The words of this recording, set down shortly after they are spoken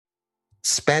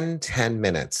Spend 10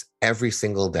 minutes every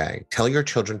single day. Tell your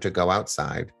children to go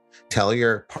outside. Tell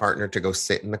your partner to go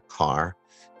sit in the car.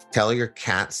 Tell your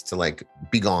cats to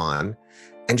be gone,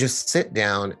 and just sit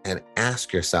down and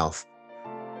ask yourself,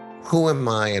 who am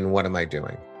I and what am I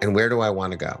doing? And where do I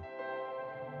want to go?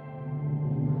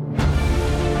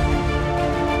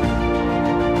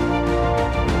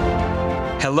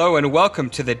 Hello and welcome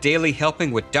to the Daily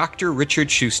Helping with Dr. Richard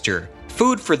Schuster.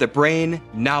 Food for the brain,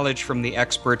 knowledge from the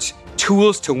experts,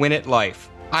 tools to win at life.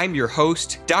 I'm your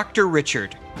host, Dr.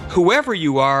 Richard. Whoever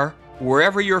you are,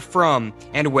 wherever you're from,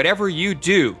 and whatever you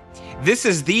do, this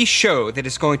is the show that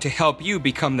is going to help you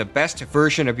become the best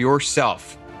version of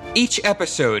yourself. Each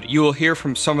episode, you will hear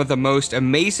from some of the most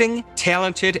amazing,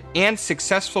 talented, and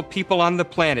successful people on the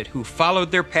planet who followed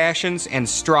their passions and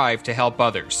strive to help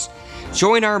others.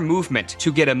 Join our movement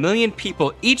to get 1 million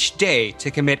people each day to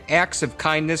commit acts of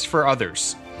kindness for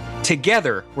others.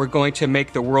 Together, we're going to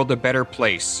make the world a better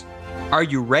place. Are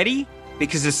you ready?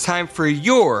 Because it's time for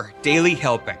your Daily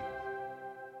Helping.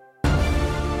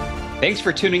 Thanks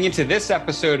for tuning into this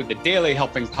episode of the Daily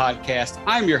Helping Podcast.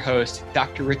 I'm your host,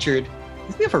 Dr. Richard.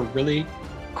 We have a really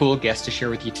cool guest to share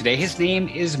with you today. His name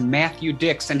is Matthew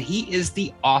Dicks, and he is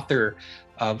the author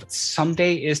of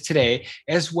Someday Is Today,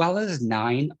 as well as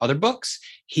 9 other books.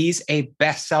 He's a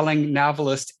best-selling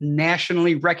novelist,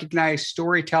 nationally recognized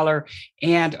storyteller,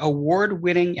 and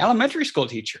award-winning elementary school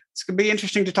teacher. It's going to be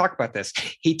interesting to talk about this.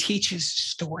 He teaches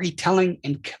storytelling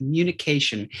and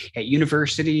communication at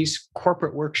universities,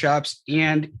 corporate workshops,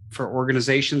 and for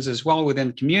organizations as well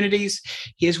within communities.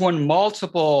 He has won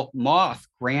multiple Moth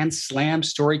Grand Slam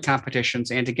story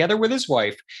competitions, and together with his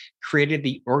wife, created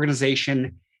the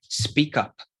organization Speak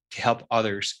Up to help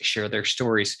others share their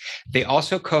stories. They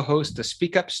also co-host the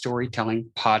Speak Up Storytelling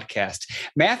podcast.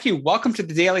 Matthew, welcome to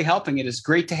the Daily Helping. It is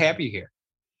great to have you here.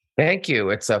 Thank you.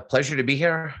 It's a pleasure to be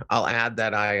here. I'll add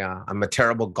that I'm a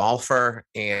terrible golfer,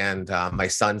 and my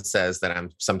son says that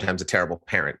I'm sometimes a terrible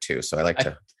parent too. So I like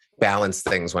to balance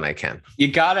things when I can. You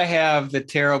got to have the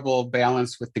terrible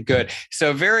balance with the good.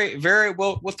 So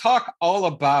we'll talk all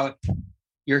about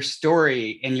your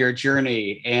story and your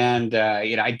journey. And,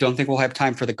 I don't think we'll have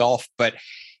time for the golf, but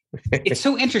it's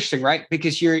so interesting, right?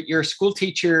 Because you're a school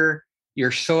teacher,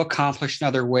 you're so accomplished in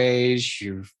other ways,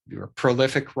 you're a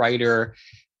prolific writer.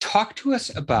 Talk to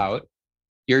us about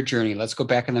your journey. Let's go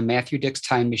back in the Matthew Dicks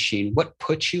time machine. What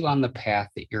put you on the path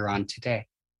that you're on today?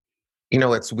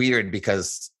 It's weird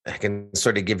because I can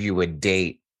sort of give you a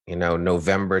date,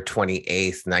 November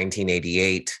 28th,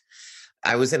 1988.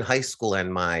 I was in high school,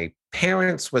 and my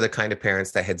parents were the kind of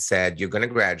parents that had said, you're going to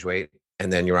graduate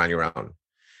and then you're on your own.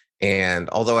 And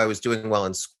although I was doing well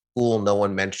in school, no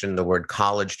one mentioned the word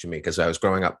college to me because I was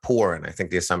growing up poor. And I think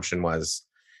the assumption was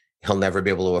he'll never be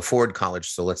able to afford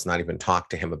college, so let's not even talk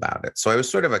to him about it. So I was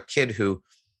sort of a kid who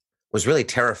was really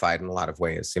terrified in a lot of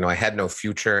ways. I had no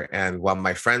future. And while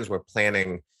my friends were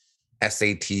planning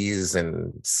SATs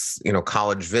and,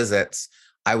 college visits,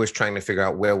 I was trying to figure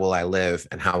out where will I live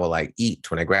and how will I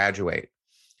eat when I graduate.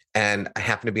 And I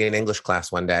happened to be in English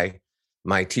class one day.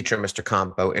 My teacher, Mr.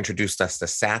 Campo, introduced us to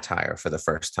satire for the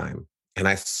first time. And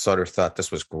I sort of thought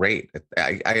this was great.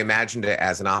 I imagined it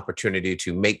as an opportunity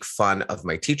to make fun of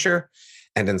my teacher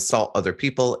and insult other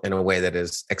people in a way that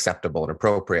is acceptable and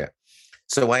appropriate.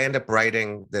 So I end up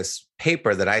writing this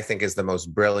paper that I think is the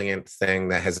most brilliant thing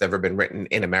that has ever been written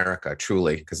in America,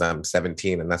 truly, because I'm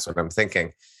 17 and that's what I'm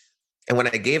thinking. And when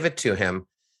I gave it to him,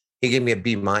 he gave me a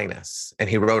B-, and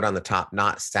he wrote on the top,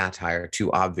 not satire,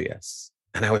 too obvious.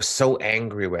 And I was so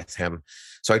angry with him.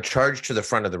 So I charged to the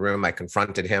front of the room. I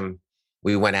confronted him.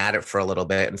 We went at it for a little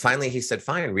bit. And finally he said,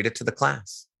 fine, read it to the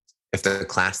class. If the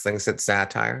class thinks it's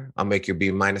satire, I'll make your B-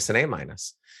 and A-.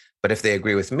 But if they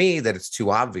agree with me that it's too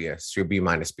obvious, your B-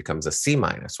 becomes a C-,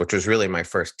 which was really my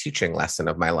first teaching lesson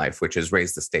of my life, which is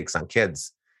raise the stakes on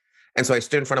kids. And so I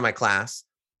stood in front of my class.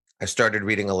 I started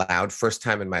reading aloud. First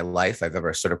time in my life I've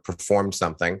ever sort of performed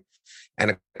something. And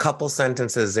a couple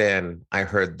sentences in, I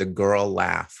heard the girl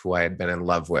laugh who I had been in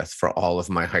love with for all of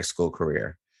my high school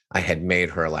career. I had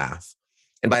made her laugh.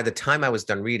 And by the time I was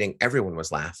done reading, everyone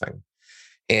was laughing.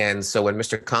 And so when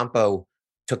Mr. Campo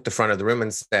took the front of the room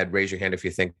and said, raise your hand if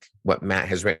you think what Matt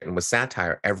has written was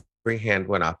satire, every hand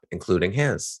went up, including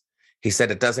his. He said,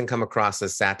 it doesn't come across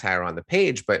as satire on the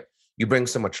page, but you bring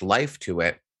so much life to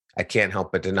it, I can't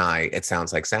help but deny it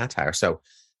sounds like satire. So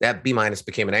that B-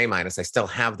 became an A-. I still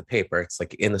have the paper. It's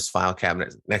like in this file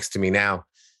cabinet next to me now.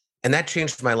 And that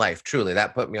changed my life, truly.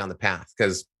 That put me on the path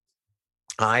because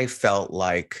I felt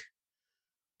like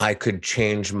I could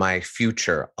change my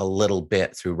future a little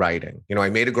bit through writing. I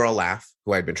made a girl laugh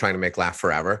who I'd been trying to make laugh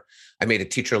forever. I made a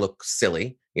teacher look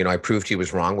silly. I proved he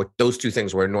was wrong. Those two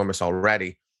things were enormous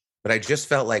already. But I just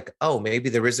felt like, oh, maybe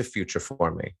there is a future for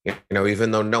me.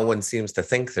 Even though no one seems to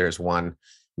think there's one,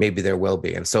 maybe there will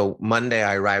be. And so Monday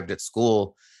I arrived at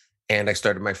school and I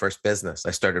started my first business.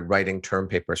 I started writing term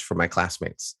papers for my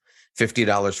classmates,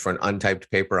 $50 for an untyped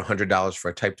paper, $100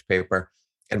 for a typed paper.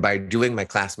 And by doing my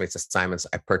classmates' assignments,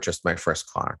 I purchased my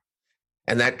first car.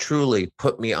 And that truly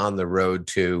put me on the road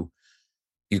to,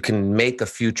 you can make a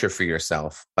future for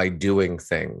yourself by doing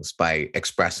things, by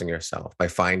expressing yourself, by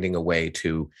finding a way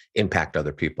to impact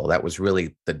other people. That was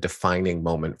really the defining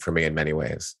moment for me in many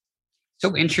ways.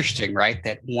 So interesting, right?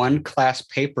 That one class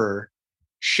paper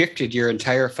shifted your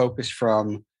entire focus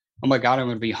from, oh my God, I'm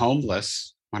going to be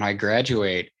homeless when I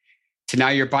graduate, to now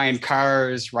you're buying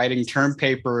cars, writing term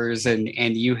papers, and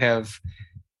you have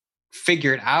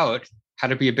figured out how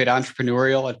to be a bit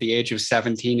entrepreneurial at the age of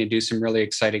 17 and do some really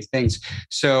exciting things.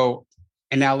 So,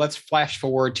 and now let's flash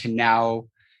forward to now.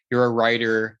 You're a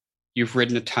writer. You've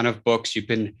written a ton of books. You've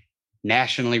been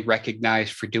nationally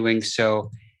recognized for doing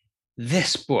so.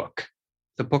 This book,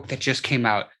 the book that just came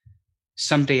out,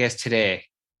 Someday as Today,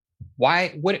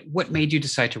 what made you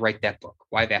decide to write that book?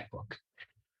 Why that book?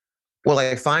 Well,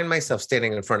 I find myself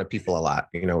standing in front of people a lot,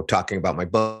 talking about my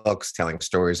books, telling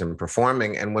stories and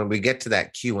performing. And when we get to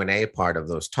that Q&A part of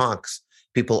those talks,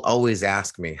 people always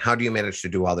ask me, how do you manage to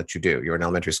do all that you do? You're an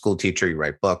elementary school teacher, you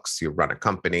write books, you run a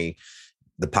company,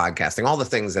 the podcasting, all the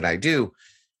things that I do.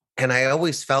 And I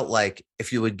always felt like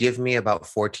if you would give me about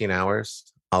 14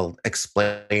 hours, I'll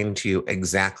explain to you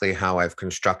exactly how I've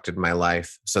constructed my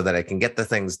life so that I can get the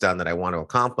things done that I want to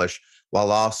accomplish,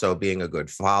 while also being a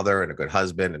good father and a good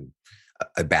husband and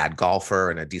a bad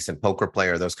golfer and a decent poker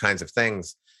player, those kinds of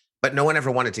things. But no one ever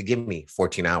wanted to give me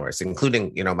 14 hours,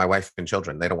 including, my wife and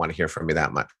children. They don't want to hear from me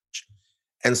that much.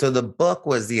 And so the book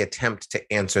was the attempt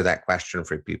to answer that question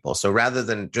for people. So rather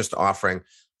than just offering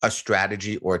a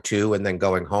strategy or two and then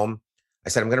going home, I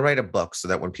said, I'm going to write a book so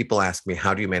that when people ask me,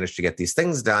 how do you manage to get these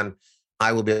things done?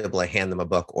 I will be able to hand them a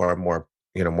book, or more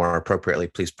appropriately,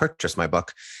 please purchase my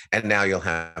book. And now you'll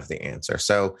have the answer.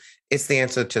 So it's the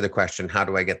answer to the question, how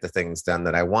do I get the things done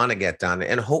that I want to get done?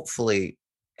 And hopefully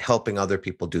helping other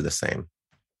people do the same.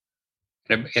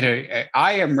 I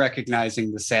am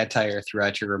recognizing the satire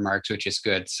throughout your remarks, which is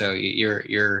good. So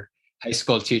your high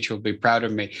school teacher will be proud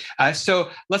of me. So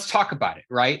let's talk about it,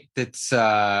 right? That's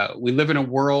we live in a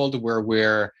world where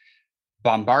we're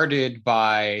bombarded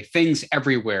by things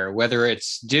everywhere, whether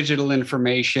it's digital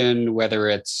information, whether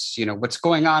it's, what's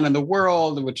going on in the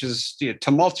world, which is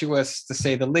tumultuous to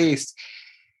say the least.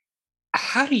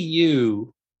 How do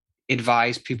you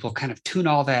advise people kind of tune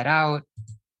all that out,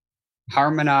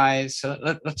 harmonize?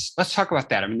 So let's talk about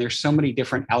that. I mean, there's so many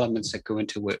different elements that go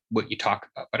into what you talk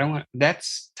about, but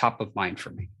that's top of mind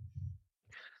for me.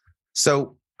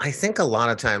 So I think a lot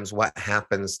of times what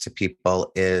happens to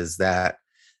people is that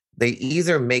they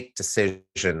either make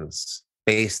decisions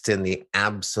based in the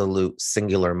absolute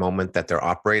singular moment that they're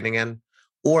operating in,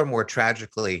 or more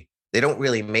tragically, they don't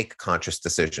really make conscious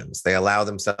decisions. They allow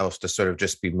themselves to sort of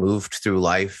just be moved through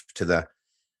life to the,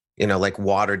 like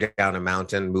water down a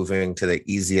mountain, moving to the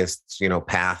easiest,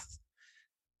 path.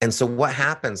 And so what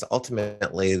happens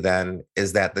ultimately then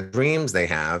is that the dreams they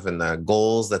have and the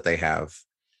goals that they have,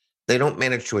 they don't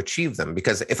manage to achieve them.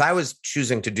 Because if I was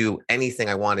choosing to do anything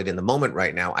I wanted in the moment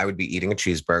right now, I would be eating a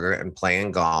cheeseburger and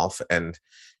playing golf and,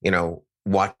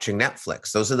 watching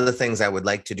Netflix. Those are the things I would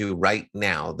like to do right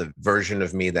now, the version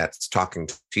of me that's talking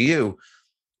to you.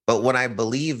 But what I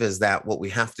believe is that what we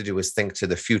have to do is think to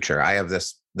the future. I have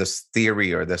this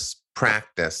theory or this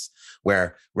practice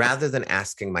where rather than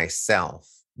asking myself,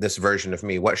 this version of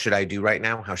me, what should I do right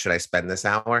now? How should I spend this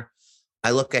hour? I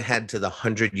look ahead to the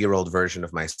 100-year-old version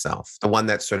of myself, the one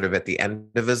that's sort of at the end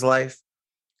of his life.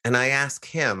 And I ask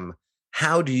him,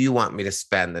 how do you want me to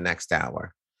spend the next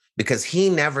hour? Because he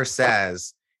never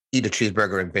says, eat a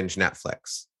cheeseburger and binge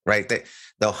Netflix, right? The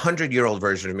 100-year-old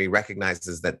version of me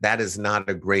recognizes that that is not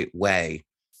a great way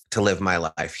to live my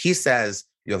life. He says,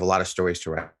 you have a lot of stories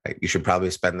to write. You should probably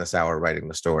spend this hour writing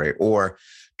the story. Or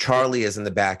Charlie is in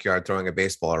the backyard throwing a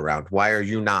baseball around. Why are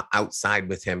you not outside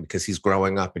with him? Because he's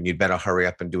growing up and you'd better hurry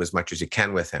up and do as much as you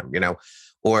can with him,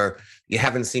 Or you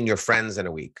haven't seen your friends in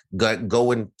a week.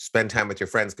 Go and spend time with your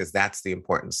friends because that's the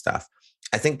important stuff.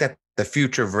 I think that the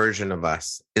future version of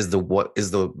us is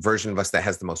the version of us that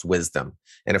has the most wisdom.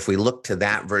 And if we look to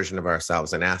that version of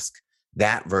ourselves and ask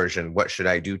that version, what should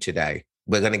I do today?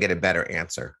 We're going to get a better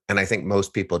answer. And I think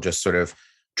most people just sort of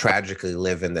tragically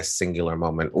live in this singular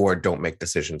moment or don't make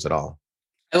decisions at all.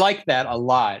 I like that a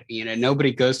lot.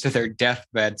 Nobody goes to their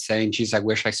deathbed saying, geez, I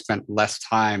wish I spent less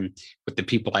time with the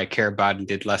people I care about and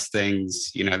did less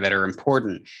things, that are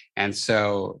important. And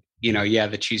so, yeah,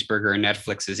 the cheeseburger and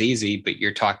Netflix is easy, but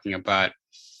you're talking about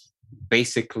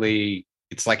basically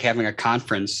it's like having a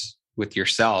conference with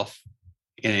yourself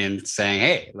and saying,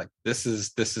 hey, like this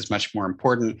is much more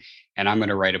important. And I'm going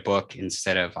to write a book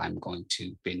instead of I'm going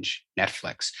to binge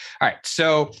Netflix. All right.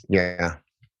 So yeah.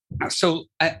 So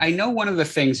I know one of the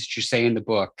things that you say in the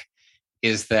book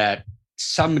is that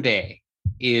someday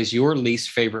is your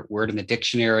least favorite word in the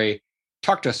dictionary.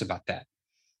 Talk to us about that.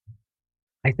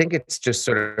 I think it's just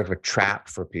sort of a trap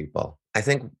for people. I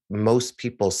think most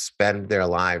people spend their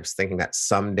lives thinking that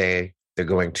someday they're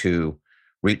going to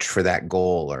reach for that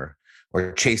goal or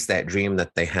chase that dream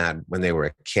that they had when they were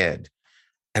a kid.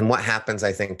 And what happens,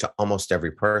 I think, to almost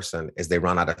every person is they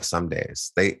run out of some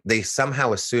days. They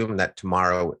somehow assume that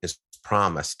tomorrow is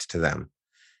promised to them.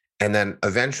 And then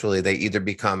eventually they either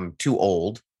become too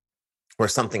old or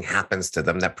something happens to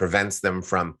them that prevents them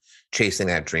from chasing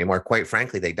that dream, or quite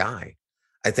frankly, they die.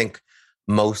 I think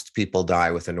most people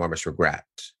die with enormous regret.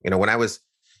 When I was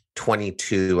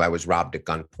 22, I was robbed at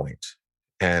gunpoint,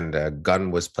 and a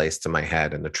gun was placed to my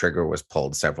head and the trigger was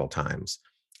pulled several times.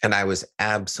 And I was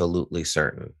absolutely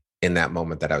certain in that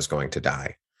moment that I was going to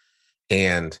die.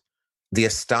 And the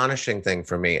astonishing thing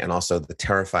for me, and also the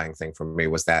terrifying thing for me,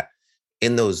 was that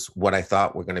in those, what I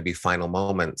thought were going to be final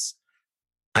moments,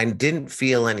 I didn't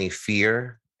feel any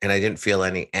fear and I didn't feel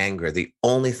any anger. The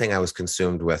only thing I was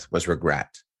consumed with was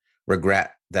regret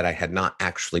that I had not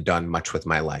actually done much with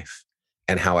my life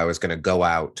and how I was going to go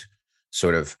out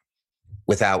sort of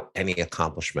without any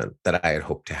accomplishment that I had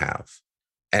hoped to have.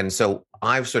 And so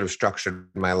I've sort of structured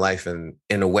my life in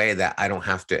a way that I don't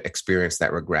have to experience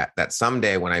that regret, that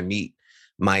someday when I meet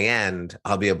my end,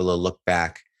 I'll be able to look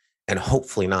back and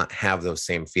hopefully not have those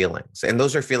same feelings. And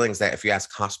those are feelings that if you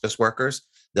ask hospice workers,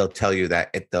 they'll tell you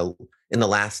that in the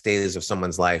last days of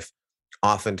someone's life,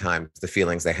 oftentimes the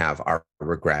feelings they have are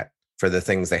regret for the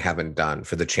things they haven't done,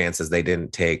 for the chances they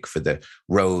didn't take, for the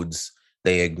roads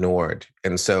they ignored.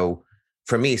 And so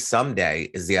for me, someday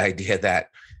is the idea that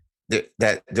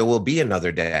there will be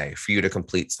another day for you to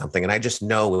complete something. And I just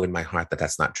know in my heart that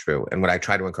that's not true. And what I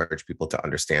try to encourage people to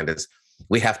understand is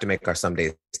we have to make our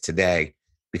somedays today,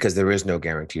 because there is no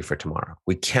guarantee for tomorrow.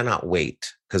 We cannot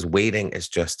wait, because waiting is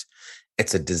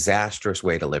it's a disastrous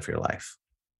way to live your life.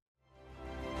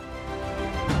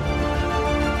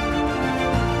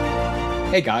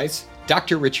 Hey guys,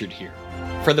 Dr. Richard here.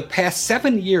 For the past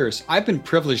 7 years, I've been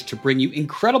privileged to bring you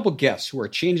incredible guests who are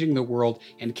changing the world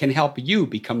and can help you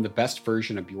become the best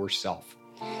version of yourself.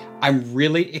 I'm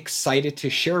really excited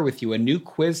to share with you a new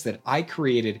quiz that I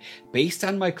created based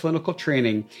on my clinical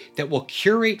training that will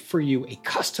curate for you a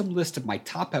custom list of my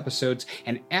top episodes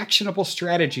and actionable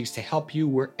strategies to help you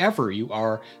wherever you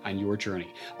are on your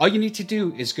journey. All you need to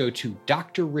do is go to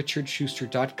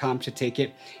drrichardschuster.com to take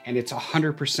it, and it's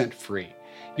 100% free.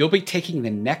 You'll be taking the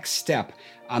next step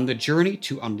on the journey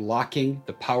to unlocking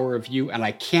the power of you, and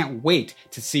I can't wait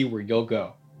to see where you'll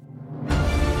go.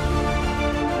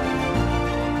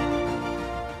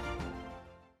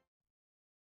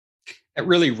 It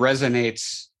really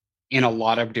resonates in a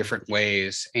lot of different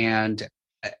ways. And,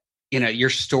 your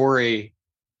story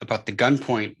about the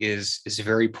gunpoint is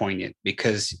very poignant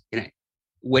because,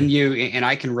 when and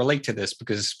I can relate to this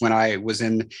because when I was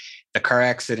in the car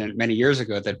accident many years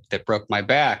ago that broke my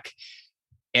back,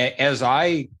 as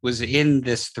I was in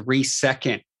this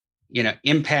 3-second,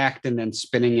 impact and then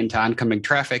spinning into oncoming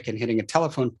traffic and hitting a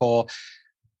telephone pole,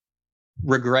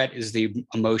 regret is the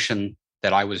emotion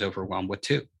that I was overwhelmed with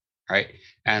too. Right.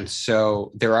 And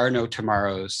so there are no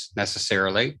tomorrows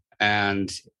necessarily.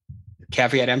 And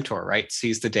caveat emptor, right?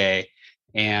 Seize the day.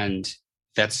 And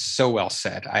that's so well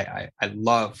said. I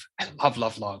love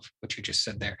what you just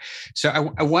said there. So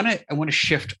I want to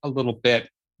shift a little bit.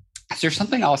 There's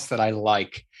something else that I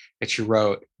like that you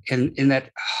wrote in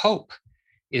that hope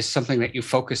is something that you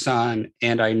focus on.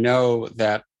 And I know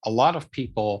that a lot of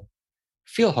people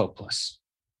feel hopeless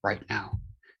right now.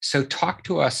 So talk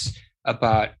to us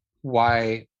about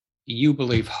why you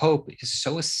believe hope is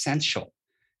so essential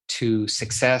to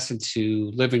success and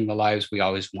to living the lives we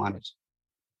always wanted.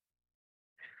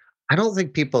 I don't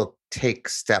think people take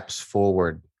steps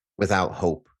forward without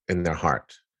hope in their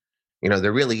heart.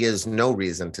 There really is no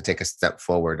reason to take a step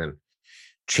forward and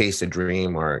chase a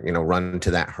dream or, run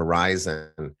to that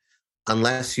horizon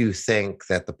unless you think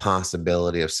that the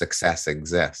possibility of success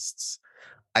exists.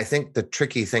 I think the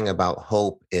tricky thing about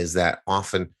hope is that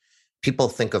often people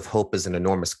think of hope as an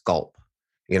enormous gulp.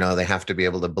 They have to be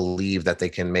able to believe that they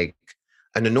can make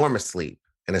an enormous leap,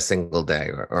 in a single day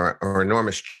or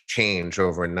enormous change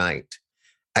overnight.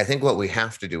 I think what we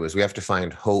have to do is we have to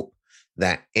find hope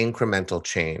that incremental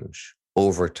change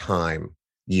over time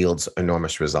yields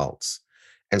enormous results.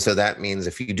 And so that means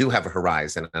if you do have a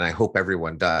horizon, and I hope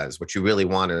everyone does, what you really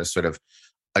want is sort of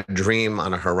a dream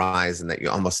on a horizon that you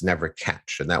almost never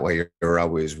catch. And that way you're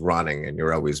always running and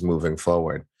you're always moving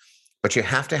forward. But you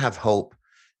have to have hope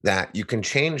that you can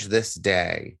change this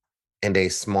day in a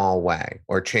small way,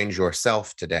 or change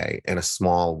yourself today in a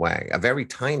small way, a very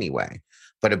tiny way.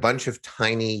 But a bunch of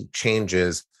tiny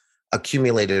changes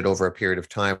accumulated over a period of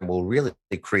time will really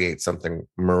create something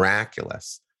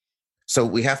miraculous. So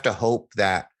we have to hope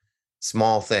that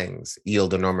small things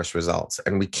yield enormous results.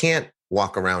 And we can't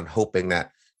walk around hoping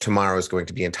that tomorrow is going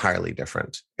to be entirely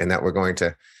different and that we're going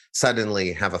to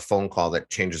suddenly have a phone call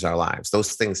that changes our lives.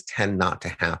 Those things tend not to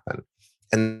happen.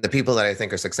 And the people that I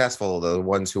think are successful are the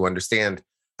ones who understand,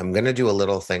 I'm going to do a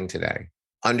little thing today,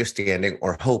 understanding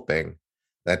or hoping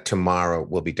that tomorrow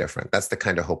will be different. That's the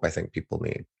kind of hope I think people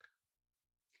need.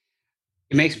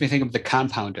 It makes me think of the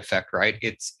compound effect, right?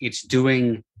 It's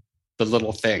doing the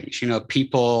little things.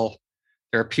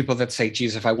 There are people that say,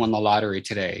 geez, if I won the lottery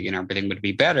today, everything would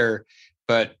be better.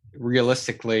 But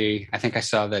realistically, I think I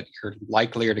saw that you're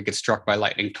likelier to get struck by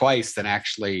lightning twice than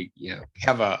actually,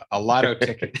 have a lotto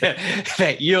ticket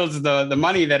that yields the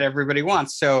money that everybody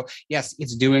wants. So yes,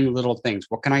 it's doing little things.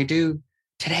 What can I do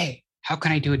today? How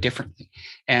can I do it differently?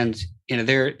 And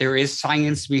there is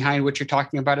science behind what you're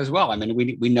talking about as well. I mean,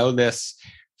 we know this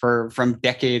from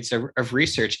decades of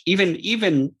research.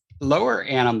 Even lower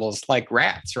animals like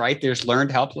rats, right? There's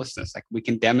learned helplessness. Like we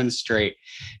can demonstrate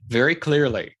very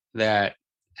clearly that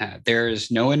there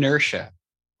is no inertia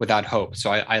without hope.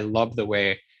 So I love the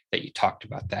way that you talked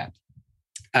about that.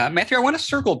 Matthew, I want to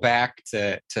circle back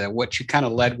to what you kind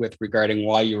of led with regarding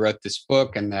why you wrote this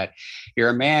book, and that you're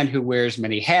a man who wears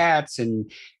many hats,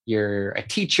 and you're a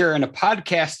teacher and a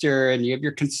podcaster, and you have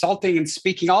your consulting and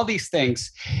speaking, all these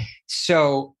things.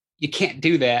 So you can't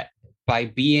do that by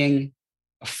being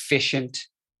efficient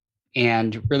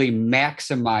and really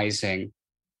maximizing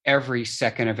every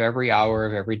second of every hour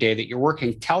of every day that you're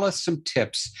working. Tell us some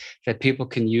tips that people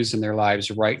can use in their lives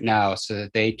right now so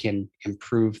that they can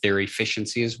improve their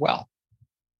efficiency as well.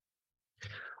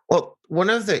 Well, one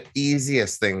of the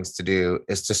easiest things to do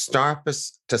is to stop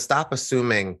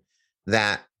assuming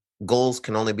that goals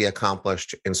can only be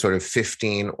accomplished in sort of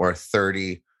 15 or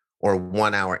 30 or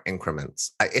 1 hour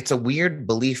increments. It's a weird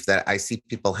belief that I see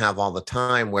people have all the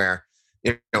time where,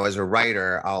 as a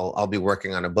writer, I'll be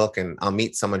working on a book and I'll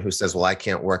meet someone who says, well, I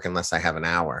can't work unless I have an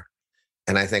hour.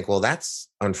 And I think, well, that's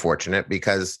unfortunate,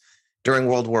 because during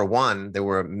World War I, there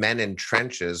were men in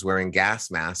trenches wearing gas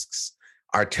masks.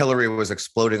 Artillery was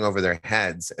exploding over their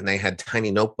heads, and they had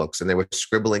tiny notebooks and they were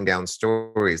scribbling down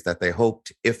stories that they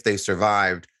hoped, if they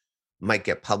survived, might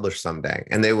get published someday.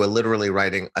 And they were literally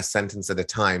writing a sentence at a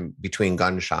time between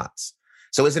gunshots.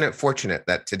 So isn't it fortunate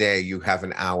that today you have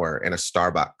an hour in a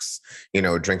Starbucks,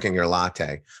 drinking your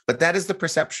latte? But that is the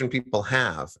perception people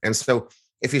have. And so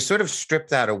if you sort of strip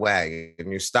that away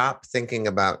and you stop thinking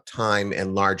about time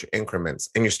in large increments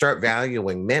and you start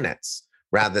valuing minutes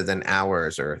rather than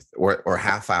hours or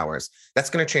half hours, that's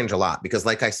going to change a lot. Because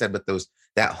like I said, with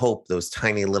that hope, those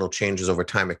tiny little changes over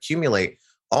time accumulate.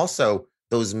 Also,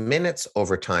 those minutes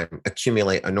over time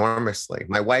accumulate enormously.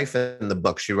 My wife, in the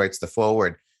book, she writes the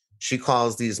foreword, she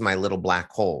calls these my little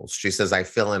black holes. She says, I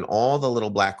fill in all the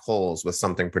little black holes with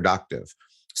something productive.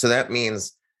 So that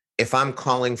means if I'm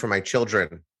calling for my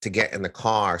children to get in the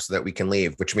car so that we can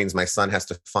leave, which means my son has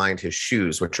to find his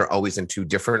shoes, which are always in 2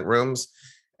 different rooms,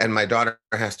 and my daughter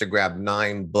has to grab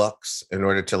 9 books in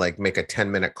order to make a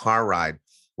 10-minute car ride.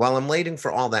 While I'm waiting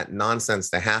for all that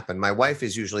nonsense to happen, my wife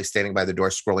is usually standing by the door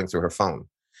scrolling through her phone.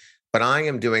 But I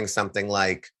am doing something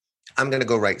like, I'm going to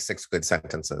go write 6 good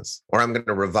sentences, or I'm going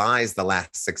to revise the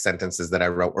last 6 sentences that I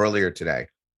wrote earlier today,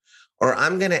 or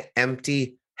I'm going to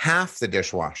empty half the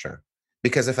dishwasher,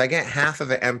 because if I get half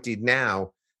of it emptied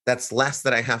now, that's less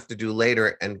that I have to do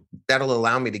later, and that'll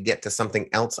allow me to get to something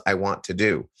else I want to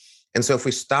do. And so if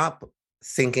we stop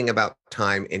thinking about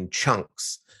time in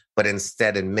chunks, but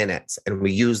instead in minutes, and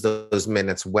we use those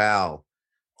minutes well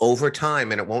over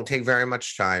time, and it won't take very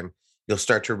much time, you'll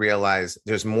start to realize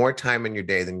there's more time in your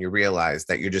day than you realize,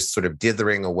 that you're just sort of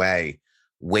dithering away,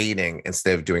 waiting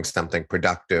instead of doing something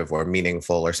productive or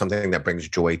meaningful or something that brings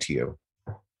joy to you.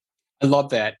 I love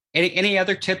that. Any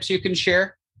other tips you can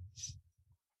share?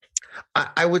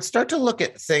 I would start to look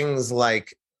at things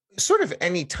like sort of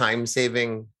any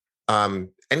time-saving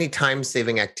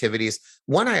activities.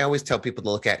 One I always tell people to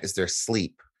look at is their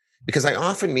sleep, because I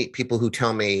often meet people who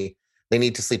tell me they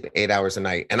need to sleep 8 hours a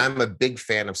night. And I'm a big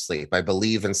fan of sleep. I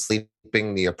believe in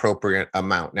sleeping the appropriate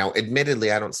amount. Now,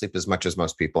 admittedly, I don't sleep as much as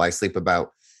most people. I sleep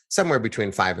about somewhere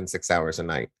between 5 and 6 hours a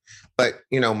night. But,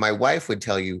 my wife would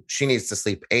tell you she needs to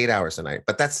sleep 8 hours a night.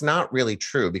 But that's not really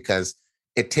true, because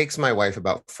it takes my wife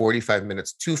about 45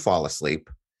 minutes to fall asleep.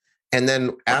 And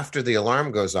then after the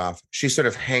alarm goes off, she sort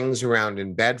of hangs around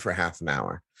in bed for half an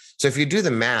hour. So if you do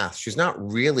the math, she's not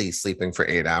really sleeping for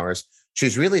 8 hours.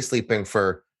 She's really sleeping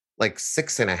for like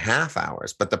 6.5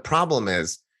 hours. But the problem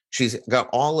is she's got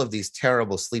all of these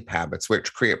terrible sleep habits,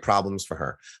 which create problems for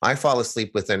her. I fall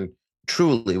asleep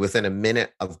truly within a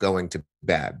minute of going to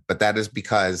bed. But that is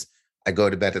because I go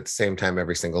to bed at the same time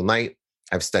every single night.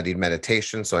 I've studied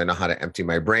meditation, so I know how to empty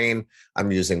my brain.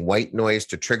 I'm using white noise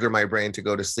to trigger my brain to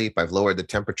go to sleep. I've lowered the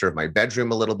temperature of my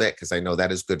bedroom a little bit because I know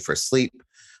that is good for sleep.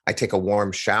 I take a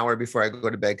warm shower before I go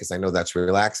to bed because I know that's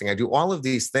relaxing. I do all of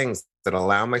these things that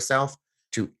allow myself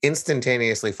to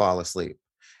instantaneously fall asleep.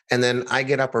 And then I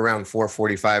get up around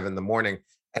 4:45 in the morning,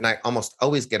 and I almost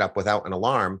always get up without an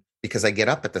alarm because I get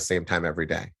up at the same time every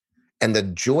day. And the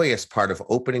joyous part of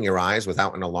opening your eyes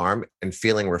without an alarm and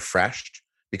feeling refreshed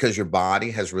because your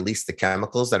body has released the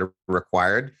chemicals that are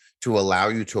required to allow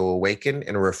you to awaken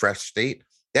in a refreshed state,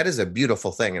 that is a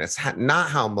beautiful thing. And it's not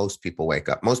how most people wake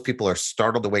up. Most people are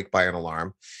startled awake by an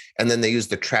alarm, and then they use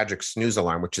the tragic snooze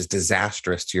alarm, which is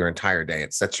disastrous to your entire day.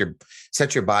 It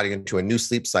sets your body into a new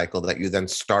sleep cycle that you then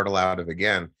startle out of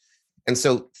again. And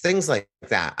so things like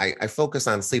that, I focus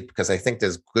on sleep because I think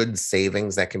there's good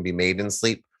savings that can be made in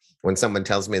sleep. When someone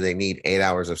tells me they need 8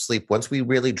 hours of sleep, once we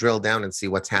really drill down and see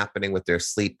what's happening with their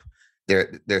sleep,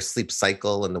 their sleep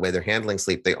cycle and the way they're handling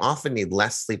sleep, they often need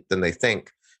less sleep than they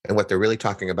think. And what they're really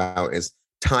talking about is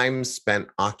time spent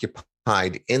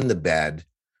occupied in the bed,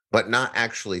 but not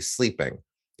actually sleeping.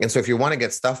 And so if you want to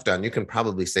get stuff done, you can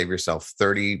probably save yourself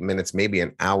 30 minutes, maybe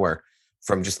an hour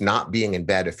from just not being in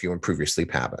bed if you improve your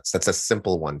sleep habits. That's a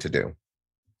simple one to do.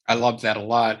 I love that a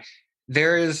lot.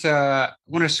 There is, I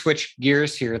want to switch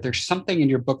gears here. There's something in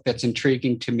your book that's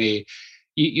intriguing to me.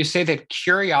 You say that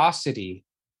curiosity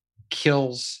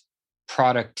kills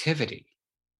productivity.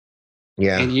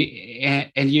 Yeah. And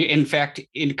you, in fact,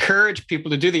 encourage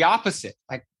people to do the opposite.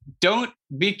 Like, don't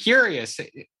be curious.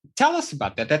 Tell us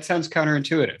about that. That sounds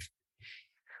counterintuitive.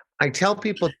 I tell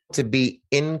people to be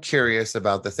incurious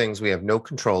about the things we have no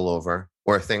control over,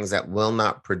 or things that will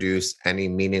not produce any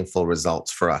meaningful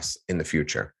results for us in the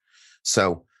future.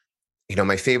 So,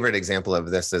 my favorite example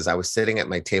of this is I was sitting at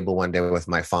my table one day with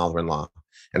my father-in-law,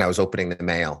 and I was opening the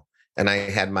mail, and I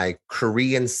had my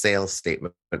Korean sales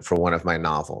statement for one of my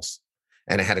novels,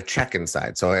 and it had a check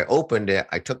inside. So I opened it,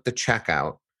 I took the check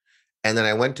out, and then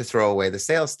I went to throw away the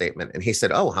sales statement. And he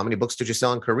said, "Oh, how many books did you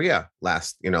sell in Korea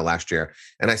last year?"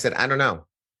 And I said, "I don't know."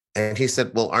 And he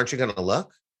said, "Well, aren't you going to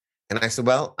look?" And I said,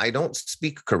 "Well, I don't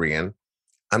speak Korean.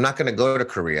 I'm not going to go to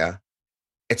Korea.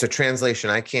 It's a translation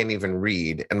I can't even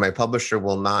read, and my publisher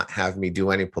will not have me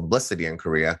do any publicity in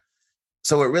Korea.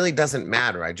 So it really doesn't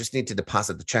matter. I just need to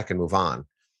deposit the check and move on."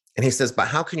 And he says, "But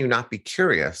how can you not be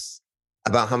curious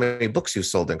about how many books you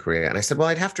sold in Korea?" And I said, "Well,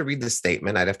 I'd have to read the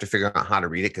statement. I'd have to figure out how to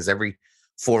read it because every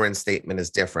foreign statement is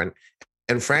different.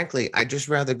 And frankly, I'd just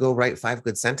rather go write 5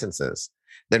 good sentences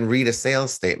than read a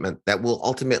sales statement that will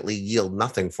ultimately yield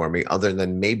nothing for me other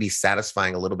than maybe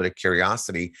satisfying a little bit of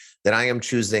curiosity that I am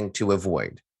choosing to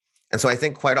avoid." And so I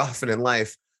think quite often in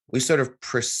life, we sort of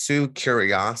pursue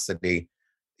curiosity,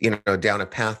 down a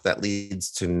path that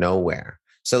leads to nowhere.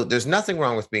 So there's nothing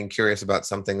wrong with being curious about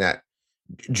something that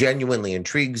genuinely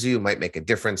intrigues you, might make a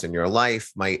difference in your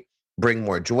life, might bring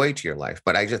more joy to your life.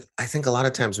 But I think a lot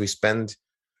of times we spend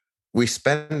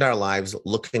our lives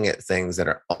looking at things that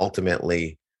are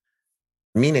ultimately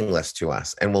meaningless to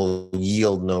us and will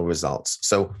yield no results.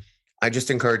 So I just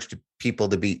encourage people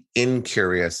to be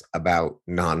incurious about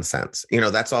nonsense.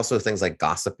 That's also things like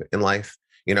gossip in life.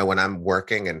 When I'm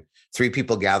working and 3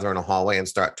 people gather in a hallway and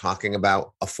start talking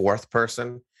about a 4th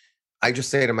person, I just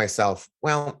say to myself,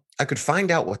 well, I could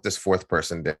find out what this 4th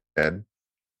person did. And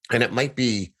it might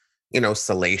be,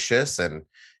 salacious, and,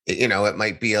 it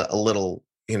might be a little,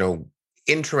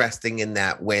 interesting in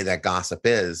that way that gossip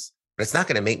is, but it's not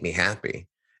going to make me happy.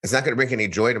 It's not going to bring any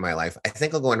joy to my life. I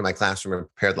think I'll go into my classroom and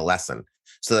prepare the lesson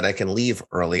so that I can leave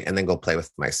early and then go play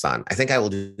with my son. I think I will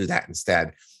do that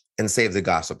instead and save the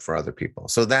gossip for other people.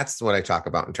 So that's what I talk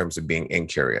about in terms of being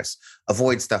incurious.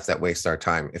 Avoid stuff that wastes our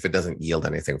time if it doesn't yield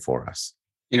anything for us.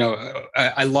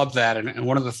 I love that. And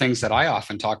one of the things that I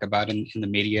often talk about in the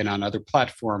media and on other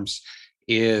platforms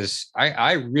is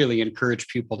I really encourage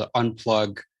people to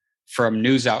unplug from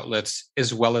news outlets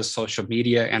as well as social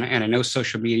media. And I know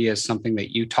social media is something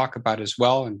that you talk about as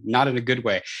well, and not in a good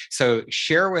way. So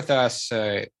share with us,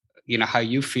 how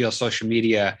you feel social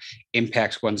media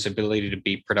impacts one's ability to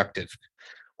be productive.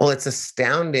 Well, it's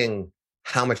astounding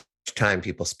how much time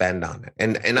people spend on it.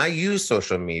 And I use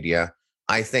social media,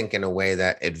 I think, in a way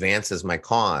that advances my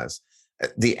cause.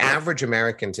 The average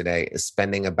American today is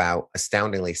spending about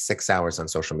astoundingly 6 hours on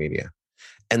social media.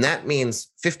 And that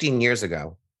means 15 years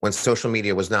ago, when social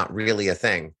media was not really a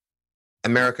thing,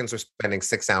 Americans were spending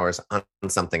 6 hours on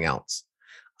something else.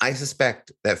 I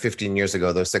suspect that 15 years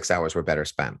ago, those 6 hours were better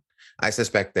spent. I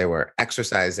suspect they were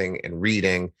exercising and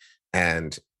reading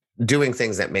and doing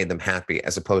things that made them happy,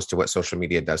 as opposed to what social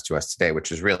media does to us today,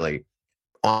 which is really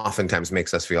oftentimes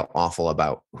makes us feel awful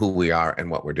about who we are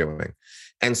and what we're doing.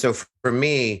 And so for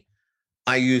me,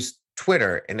 I use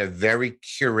Twitter in a very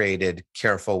curated,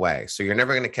 careful way. So you're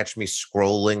never going to catch me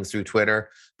scrolling through Twitter.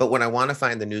 But when I want to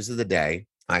find the news of the day,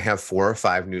 I have 4 or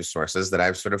 5 news sources that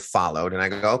I've sort of followed. And I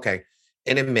go, okay,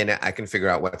 in a minute, I can figure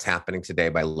out what's happening today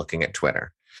by looking at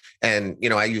Twitter. And,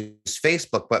 I use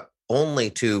Facebook, but only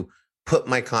to put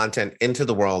my content into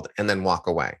the world and then walk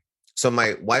away. So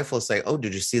my wife will say, oh,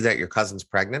 did you see that your cousin's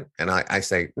pregnant? And I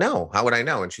say, no, how would I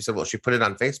know? And she said, well, she put it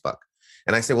on Facebook.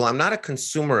 And I say, well, I'm not a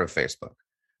consumer of Facebook.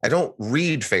 I don't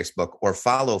read Facebook or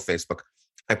follow Facebook.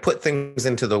 I put things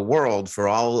into the world for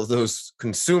all of those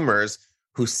consumers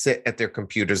who sit at their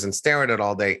computers and stare at it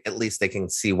all day. At least they can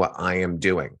see what I am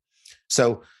doing.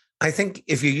 So I think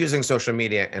if you're using social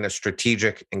media in a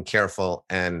strategic and careful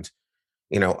and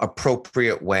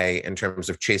appropriate way in terms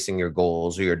of chasing your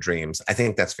goals or your dreams, I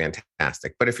think that's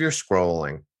fantastic. But if you're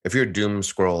scrolling, if you're doom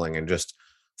scrolling and just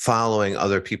following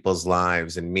other people's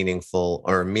lives in meaningful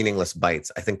or meaningless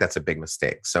bites, I think that's a big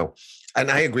mistake. So, and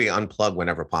I agree, unplug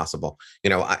whenever possible.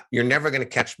 You're never going to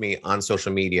catch me on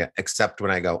social media except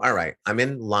when I go, all right, I'm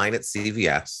in line at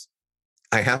CVS.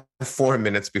 I have 4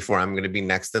 minutes before I'm going to be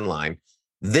next in line.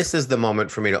 This is the moment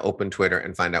for me to open Twitter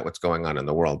and find out what's going on in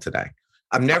the world today.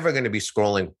 I'm never going to be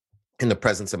scrolling in the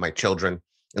presence of my children,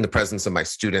 in the presence of my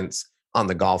students, on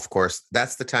the golf course.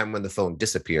 That's the time when the phone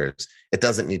disappears. It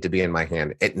doesn't need to be in my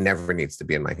hand. It never needs to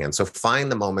be in my hand. So find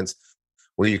the moments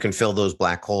where you can fill those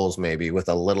black holes maybe with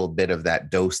a little bit of that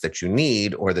dose that you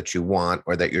need or that you want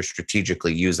or that you're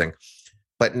strategically using,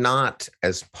 but not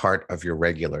as part of your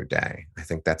regular day. I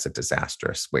think that's a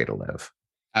disastrous way to live.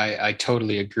 I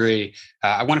totally agree.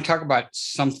 I want to talk about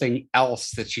something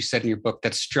else that you said in your book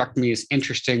that struck me as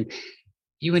interesting.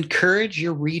 You encourage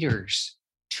your readers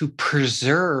to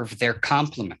preserve their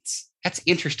compliments. That's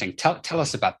interesting. Tell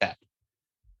us about that.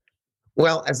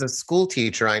 Well, as a school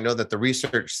teacher, I know that the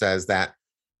research says that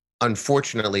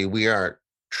unfortunately we are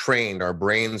trained, our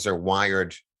brains are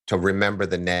wired to remember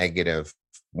the negative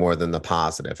more than the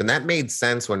positive. And that made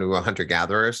sense when we were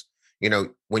hunter-gatherers.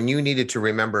 When you needed to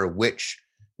remember which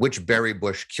berry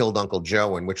bush killed Uncle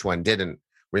Joe and which one didn't,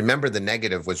 remember the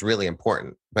negative was really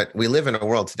important. But we live in a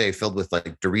world today filled with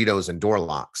like Doritos and door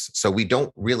locks. So we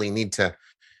don't really need to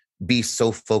be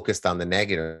so focused on the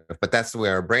negative, but that's the way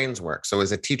our brains work. So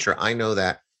as a teacher, I know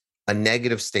that a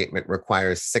negative statement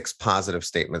requires 6 positive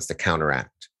statements to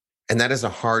counteract. And that is a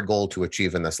hard goal to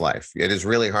achieve in this life. It is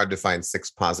really hard to find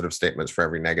 6 positive statements for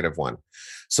every negative one.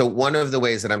 So one of the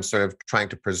ways that I'm sort of trying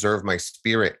to preserve my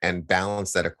spirit and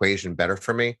balance that equation better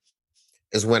for me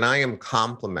is when I am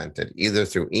complimented, either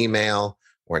through email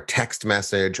or text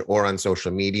message or on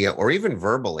social media, or even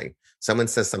verbally, someone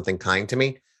says something kind to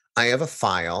me, I have a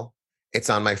file. It's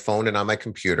on my phone and on my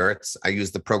computer. I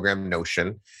use the program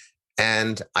Notion,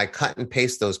 and I cut and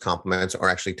paste those compliments or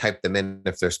actually type them in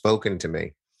if they're spoken to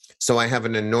me. So I have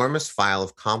an enormous file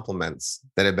of compliments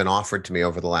that have been offered to me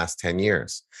over the last 10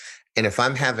 years. And if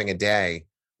I'm having a day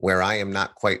where I am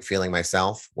not quite feeling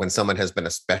myself, when someone has been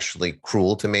especially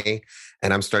cruel to me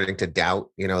and I'm starting to doubt,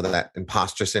 that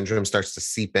imposter syndrome starts to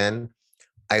seep in,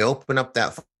 I open up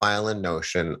that file in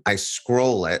Notion, I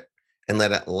scroll it and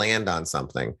let it land on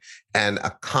something. And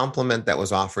a compliment that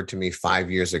was offered to me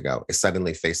 5 years ago is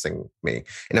suddenly facing me.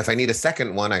 And if I need a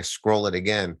second one, I scroll it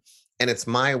again. And it's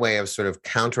my way of sort of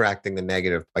counteracting the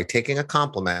negative by taking a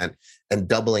compliment and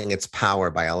doubling its power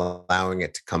by allowing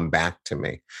it to come back to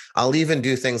me. I'll even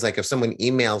do things like if someone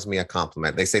emails me a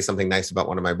compliment, they say something nice about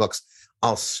one of my books,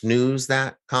 I'll snooze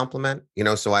that compliment,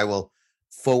 so I will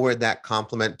forward that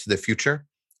compliment to the future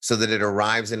so that it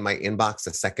arrives in my inbox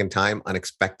a second time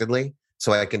unexpectedly,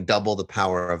 so I can double the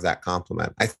power of that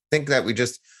compliment. I think that we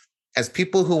just, as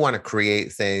people who want to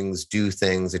create things, do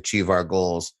things, achieve our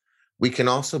goals, we can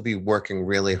also be working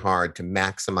really hard to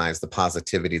maximize the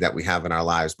positivity that we have in our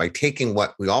lives by taking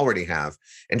what we already have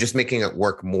and just making it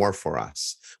work more for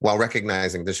us, while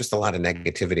recognizing there's just a lot of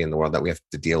negativity in the world that we have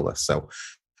to deal with. So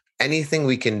anything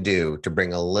we can do to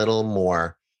bring a little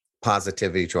more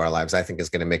positivity to our lives, I think, is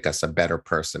going to make us a better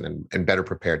person and better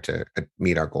prepared to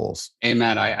meet our goals.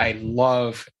 Amen. I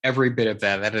love every bit of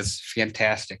that. That is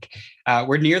fantastic.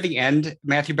 We're near the end,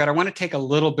 Matthew, but I want to take a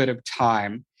little bit of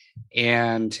time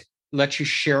and let you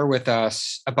share with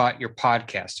us about your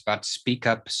podcast, about Speak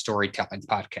Up Storytelling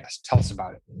Podcast. Tell us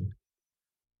about it.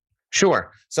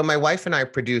 Sure. So my wife and I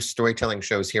produce storytelling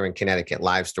shows here in Connecticut,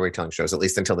 live storytelling shows, at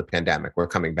least until the pandemic. We're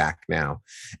coming back now.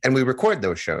 And we record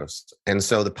those shows. And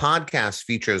so the podcast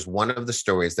features one of the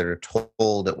stories that are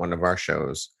told at one of our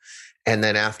shows. And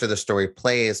then after the story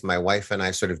plays, my wife and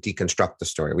I sort of deconstruct the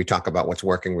story. We talk about what's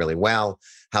working really well,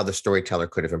 how the storyteller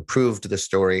could have improved the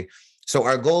story. So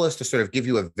our goal is to sort of give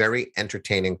you a very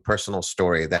entertaining personal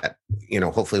story that,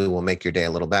 hopefully will make your day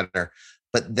a little better.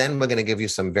 But then we're going to give you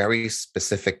some very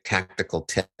specific tactical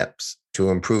tips to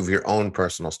improve your own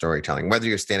personal storytelling, whether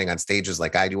you're standing on stages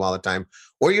like I do all the time,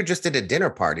 or you're just at a dinner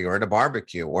party or at a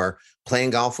barbecue or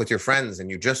playing golf with your friends,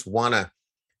 and you just want to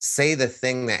say the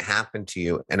thing that happened to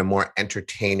you in a more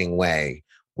entertaining way.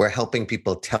 We're helping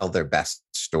people tell their best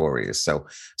stories. So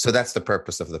that's the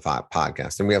purpose of the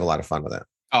podcast, and we have a lot of fun with it.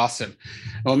 Awesome.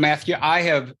 Well, Matthew, I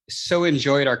have so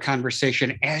enjoyed our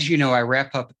conversation. As you know, I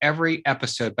wrap up every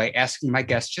episode by asking my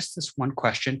guests just this one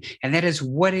question, and that is,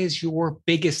 what is your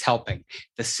biggest helping?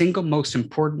 The single most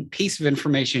important piece of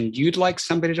information you'd like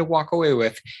somebody to walk away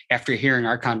with after hearing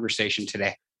our conversation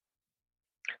today?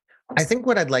 I think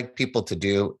what I'd like people to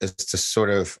do is to sort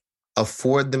of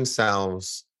afford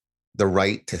themselves the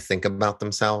right to think about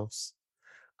themselves.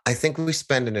 I think we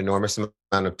spend an enormous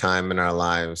amount of time in our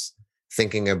lives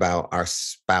thinking about our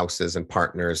spouses and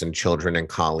partners and children and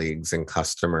colleagues and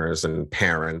customers and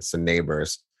parents and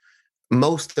neighbors.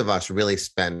 Most of us really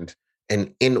spend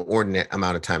an inordinate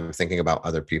amount of time thinking about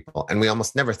other people, and we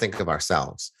almost never think of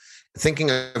ourselves. Thinking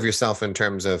of yourself in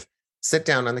terms of sit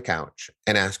down on the couch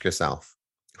and ask yourself,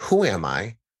 who am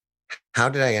I? How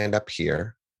did I end up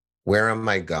here? Where am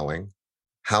I going?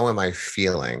 How am I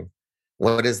feeling?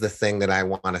 What is the thing that I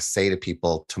want to say to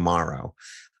people tomorrow?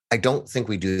 I don't think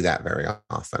we do that very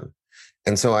often.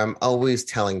 And so I'm always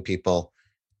telling people,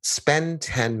 spend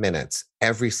 10 minutes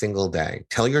every single day.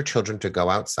 Tell your children to go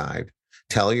outside.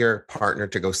 Tell your partner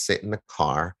to go sit in the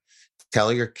car.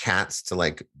 Tell your cats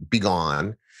to be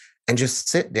gone, and just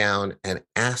sit down and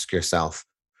ask yourself,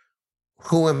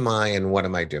 who am I and what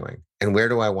am I doing? And where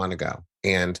do I want to go?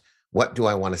 And what do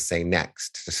I want to say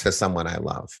next to someone I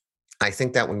love? I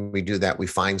think that when we do that, we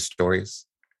find stories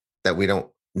that we don't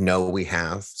know we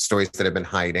have, stories that have been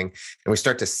hiding, and we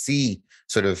start to see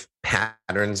sort of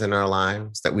patterns in our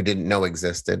lives that we didn't know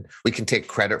existed. We can take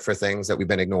credit for things that we've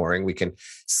been ignoring. We can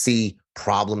see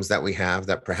problems that we have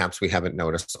that perhaps we haven't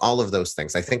noticed. All of those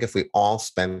things. I think if we all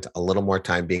spent a little more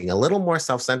time being a little more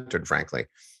self-centered, frankly,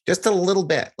 just a little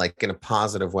bit, in a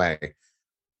positive way,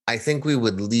 I think we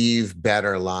would leave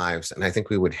better lives, and I think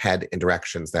we would head in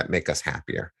directions that make us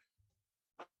happier.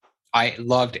 I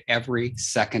loved every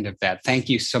second of that. Thank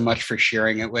you so much for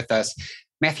sharing it with us.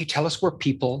 Matthew, tell us where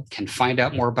people can find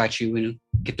out more about you and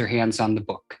get their hands on the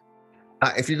book.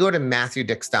 If you go to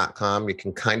MatthewDix.com, you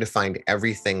can kind of find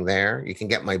everything there. You can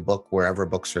get my book wherever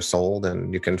books are sold,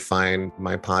 and you can find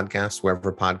my podcast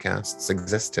wherever podcasts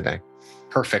exist today.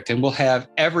 Perfect. And we'll have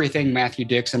everything Matthew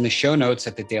Dix in the show notes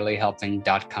at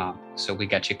thedailyhelping.com. So we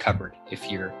got you covered if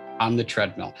you're on the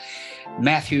treadmill.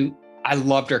 Matthew, I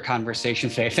loved our conversation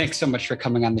today. Thanks so much for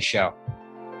coming on the show.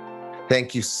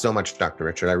 Thank you so much, Dr.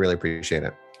 Richard. I really appreciate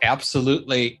it.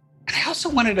 Absolutely. And I also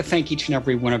wanted to thank each and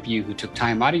every one of you who took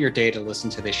time out of your day to listen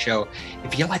to this show.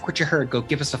 If you like what you heard, go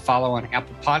give us a follow on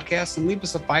Apple Podcasts and leave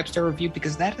us a 5-star review,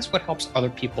 because that is what helps other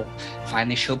people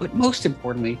find the show. But most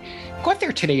importantly, go out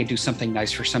there today and do something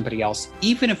nice for somebody else,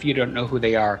 even if you don't know who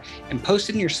they are, and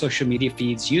post in your social media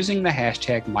feeds using the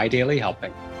hashtag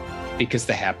MyDailyHelping, because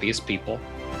the happiest people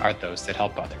are those that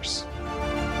help others.